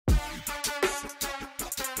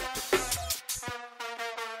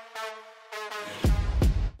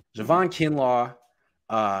Javon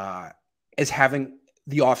Kinlaw is having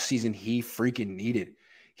the offseason he freaking needed.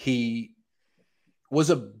 He was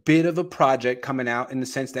a bit of a project coming out in the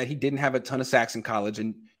sense that he didn't have a ton of sacks in college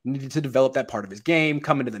and needed to develop that part of his game.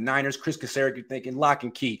 Coming to the Niners, Chris Kasarik, you're thinking lock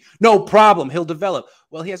and key. No problem. He'll develop.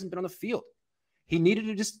 Well, he hasn't been on the field. He needed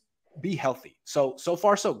to just be healthy. So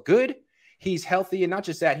far, so good. He's healthy. And not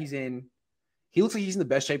just that, he looks like he's in the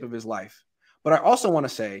best shape of his life. But I also want to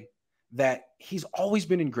say that he's always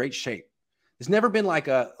been in great shape. There's never been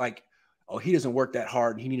oh, he doesn't work that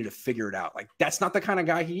hard and he needed to figure it out. Like, that's not the kind of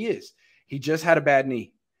guy he is. He just had a bad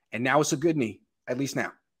knee, and now it's a good knee, at least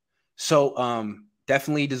now. So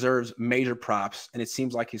definitely deserves major props, and it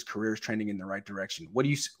seems like his career is trending in the right direction. What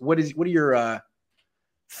are your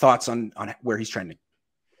thoughts on where he's trending?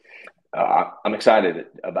 I'm excited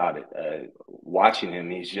about it. Watching him,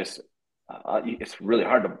 he's just it's really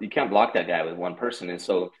hard you can't block that guy with one person, and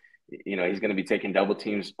so he's going to be taking double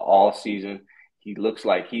teams all season. He looks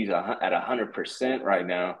like he's at 100% right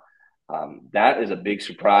now. That is a big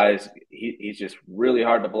surprise. He's just really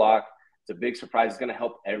hard to block. It's a big surprise. It's going to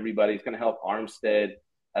help everybody. It's going to help Armstead,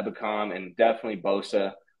 Ebukam, and definitely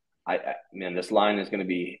Bosa. Man, this line is going to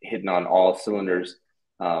be hitting on all cylinders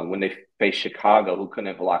when they face Chicago, who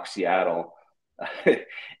couldn't block Seattle.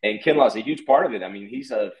 And Kinlaw is a huge part of it. I mean,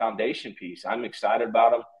 he's a foundation piece. I'm excited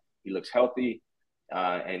about him. He looks healthy.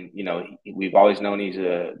 And we've always known he's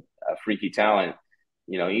a freaky talent.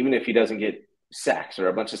 Even if he doesn't get sacks or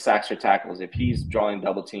a bunch of sacks or tackles, if he's drawing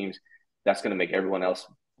double teams, that's going to make everyone else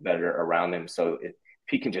better around him. So if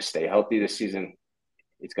he can just stay healthy this season,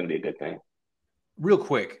 it's going to be a good thing. Real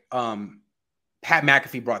quick, Pat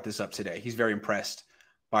McAfee brought this up today. He's very impressed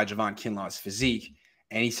by Javon Kinlaw's physique,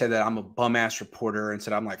 and he said that I'm a bum-ass reporter and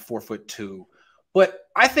said I'm like 4'2". But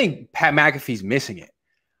I think Pat McAfee's missing it.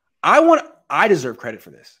 I deserve credit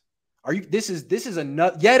for this. This is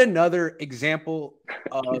yet another example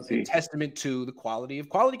of a testament to the quality of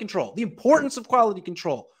quality control, the importance of quality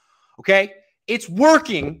control. Okay, it's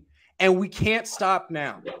working, and we can't stop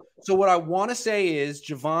now. So what I want to say is,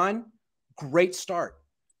 Javon, great start,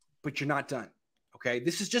 but you're not done. Okay,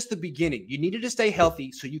 this is just the beginning. You needed to stay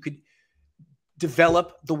healthy so you could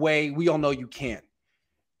develop the way we all know you can.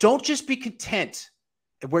 Don't just be content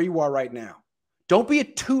at where you are right now. Don't be a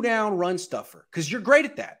 2-down run stuffer, because you're great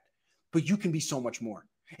at that. But you can be so much more.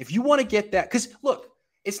 If you want to get that, because look,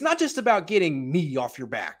 it's not just about getting me off your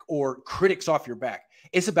back or critics off your back.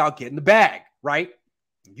 It's about getting the bag, right?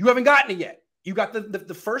 You haven't gotten it yet. You got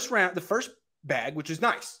the first round, the first bag, which is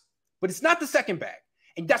nice, but it's not the second bag.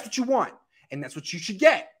 And that's what you want. And that's what you should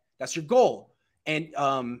get. That's your goal. And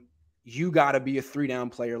you got to be a 3-down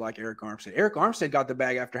player like Arik Armstead. Arik Armstead got the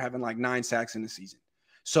bag after having like 9 sacks in the season.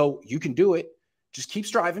 So you can do it. Just keep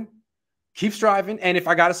striving. Keep striving. And if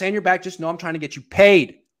I got to say on your back, just know I'm trying to get you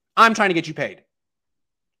paid. I'm trying to get you paid.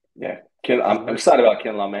 Yeah. I'm excited about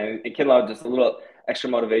Kinlaw, man. And Kinlaw, just a little extra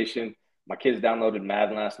motivation. My kids downloaded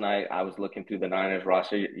Madden last night. I was looking through the Niners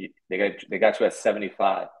roster. They got you at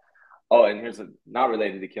 75. Oh, and not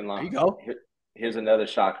related to Kinlaw. There you go. Here's another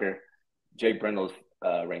shocker. Jake Brendle's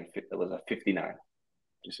rank was a 59.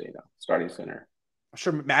 Just so you know, starting center. I'm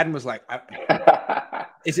sure Madden was like,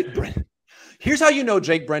 is it Brendle? Here's how you know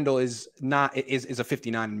Jake Brendle is a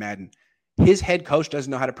 59 in Madden. His head coach doesn't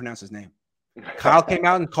know how to pronounce his name. Kyle came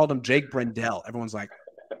out and called him Jake Brendel. Everyone's like,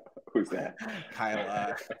 who's that?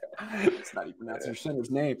 Kyle. It's not even pronouncing your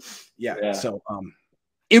center's name. Yeah. So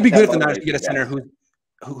it would be good if the Niners could get a center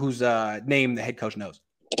whose name the head coach knows.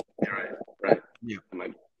 Yeah, right. Yeah, that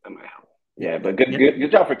might help. Yeah, but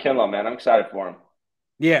good job for Kinlaw, man. I'm excited for him.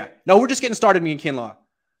 Yeah. No, we're just getting started, me and Kinlaw.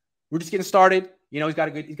 We're just getting started. He's got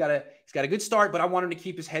a good start, but I want him to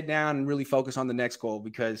keep his head down and really focus on the next goal,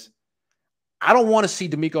 because I don't want to see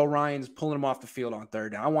D'Amico Ryans pulling him off the field on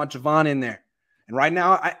third down. I want Javon in there. And right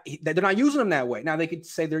now, they're not using him that way. Now they could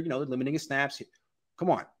say they're limiting his snaps. Come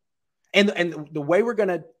on. And the way we're going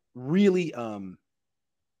to really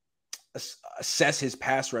assess his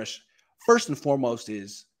pass rush, first and foremost,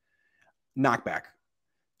 is knockback.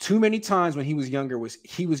 Too many times when he was younger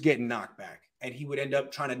he was getting knocked back, and he would end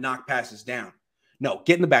up trying to knock passes down. No,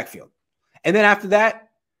 get in the backfield. And then after that,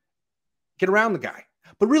 get around the guy.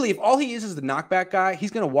 But really, if all he is the knockback guy,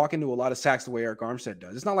 he's going to walk into a lot of sacks the way Arik Armstead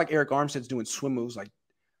does. It's not like Arik Armstead's doing swim moves like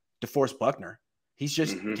DeForest Buckner. He's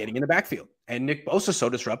just getting in the backfield. And Nick Bosa's so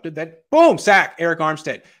disruptive that, boom, sack, Arik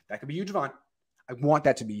Armstead. That could be you, Javon. I want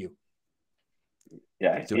that to be you.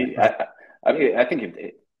 Yeah, I think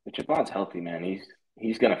if Javon's healthy, man,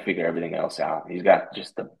 he's going to figure everything else out. He's got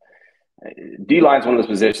just the D-line's one of those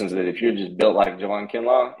positions that if you're just built like Javon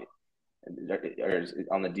Kinlaw, or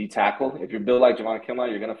on the D tackle, if you're built like Javon Kinlaw,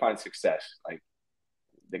 you're going to find success. Like,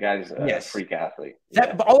 The guy's a Yes. freak athlete.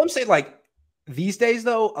 But all I'm saying, like these days,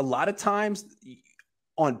 though, a lot of times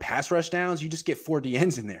on pass rush downs, you just get 4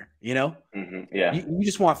 DNs in there. You know, Yeah. You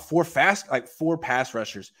just want 4 pass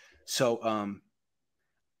rushers. So,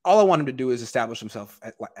 all I want him to do is establish himself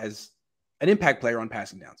as an impact player on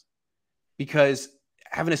passing downs, because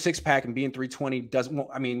having a 6-pack and being 320 doesn't. Well,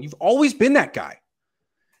 I mean, you've always been that guy.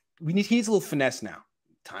 He needs a little finesse now.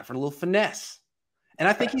 Time for a little finesse, and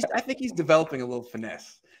I think he's developing a little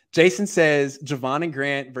finesse. Jason says Javon and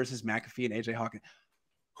Grant versus McAfee and AJ Hawkins.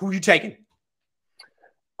 Who are you taking?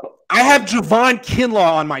 I have Javon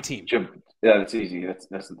Kinlaw on my team. Yeah, that's easy.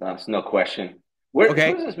 That's no question. Who's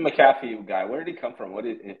this McAfee guy? Where did he come from? What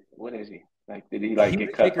is he? Like, did he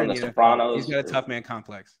get cut from the Sopranos? He's got a tough man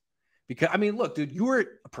complex. Because I mean, look, dude, you were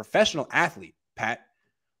a professional athlete, Pat,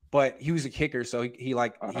 but he was a kicker, so he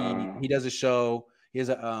does a show. He has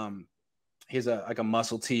a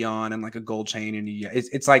muscle tee on and like a gold chain, and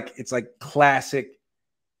it's like classic.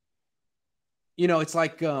 You know, it's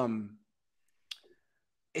like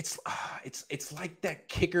it's like that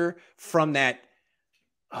kicker from that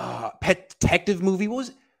Pet Detective movie. What was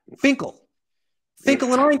it? Finkel and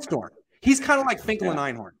Einstorm. He's kind of like Finkel and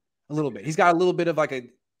Einhorn a little bit. He's got a little bit of like a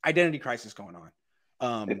identity crisis going on.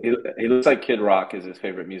 He looks like Kid Rock is his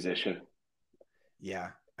favorite musician. Yeah,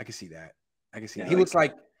 I can see that. Yeah, he looks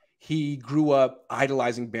like he grew up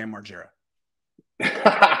idolizing Bam Margera.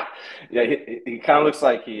 Yeah, he kind of looks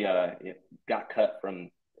like he got cut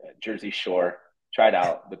from Jersey Shore, tried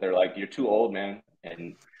out, but they're like, "You're too old, man."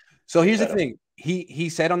 And so here's the thing. He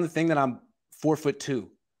said on the thing that I'm 4'2".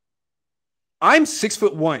 I'm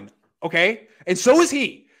 6'1". Okay, and so is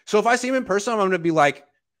he. So if I see him in person, I'm going to be like,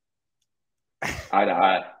 eye to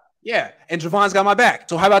eye. Yeah, and Javon's got my back.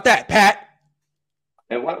 So how about that, Pat?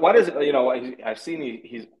 And why does it? You know, I've seen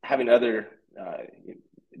he's having other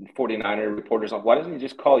 49er reporters on. Why doesn't he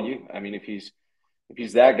just call you? I mean, if he's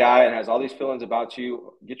that guy and has all these feelings about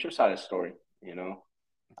you, get your side of the story. You know,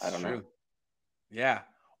 I don't know. Yeah,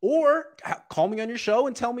 or call me on your show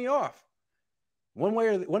and tell me off. One way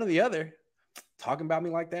or one or the other. Talking about me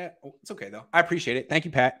like that, it's okay though. I appreciate it. Thank you,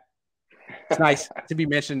 Pat. It's nice to be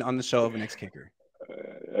mentioned on the show of an ex-kicker.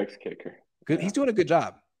 Ex-kicker. Good. Yeah. He's doing a good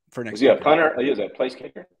job for an ex-kicker. Is he a punter? He is a place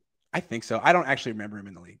kicker? I think so. I don't actually remember him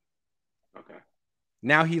in the league. Okay.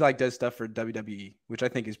 Now he does stuff for WWE, which I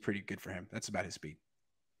think is pretty good for him. That's about his speed.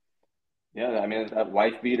 Yeah, I mean, that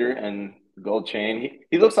wife beater and gold chain.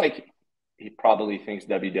 He looks like he probably thinks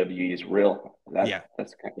WWE is real. Yeah.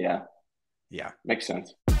 Makes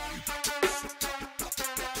sense.